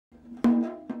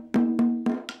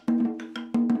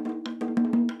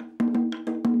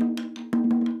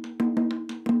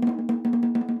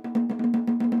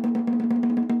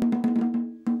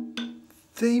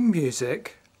theme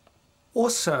music.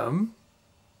 Awesome.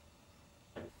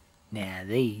 Now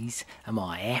these are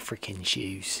my African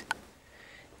shoes.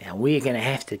 Now we're going to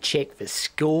have to check for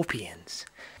scorpions.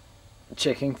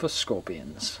 Checking for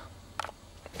scorpions.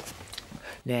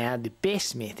 Now the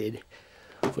best method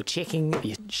for checking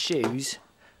your shoes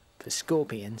for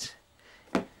scorpions,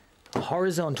 a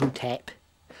horizontal tap,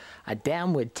 a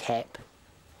downward tap,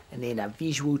 and then a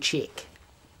visual check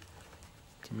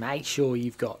to make sure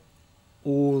you've got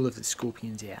all of the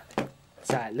scorpions out.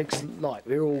 So it looks like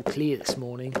we're all clear this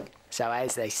morning. So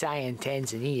as they say in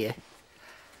Tanzania,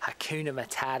 Hakuna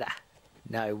Matata,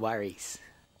 no worries.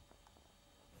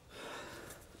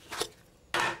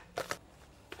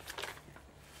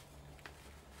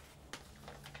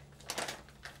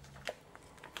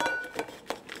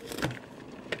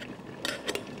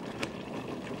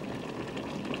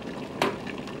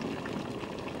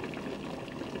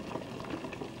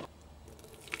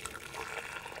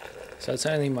 So it's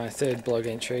only my third blog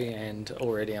entry and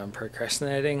already I'm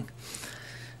procrastinating.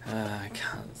 I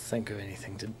can't think of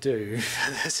anything to do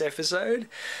for this episode.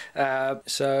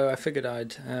 So I figured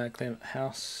I'd clean up the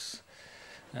house,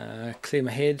 clear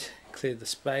my head, clear the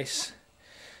space,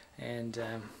 and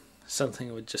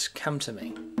something would just come to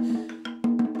me.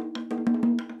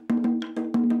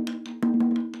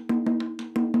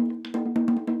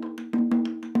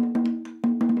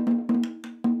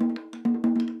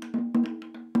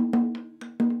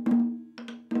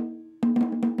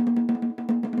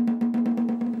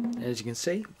 As you can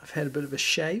see, I've had a bit of a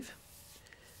shave.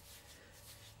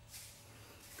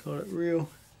 Got it real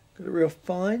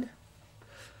fine.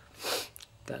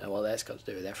 Don't know what that's got to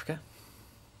do with Africa.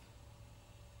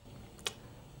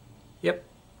 Yep,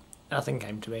 nothing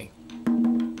came to me.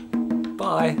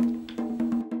 Bye.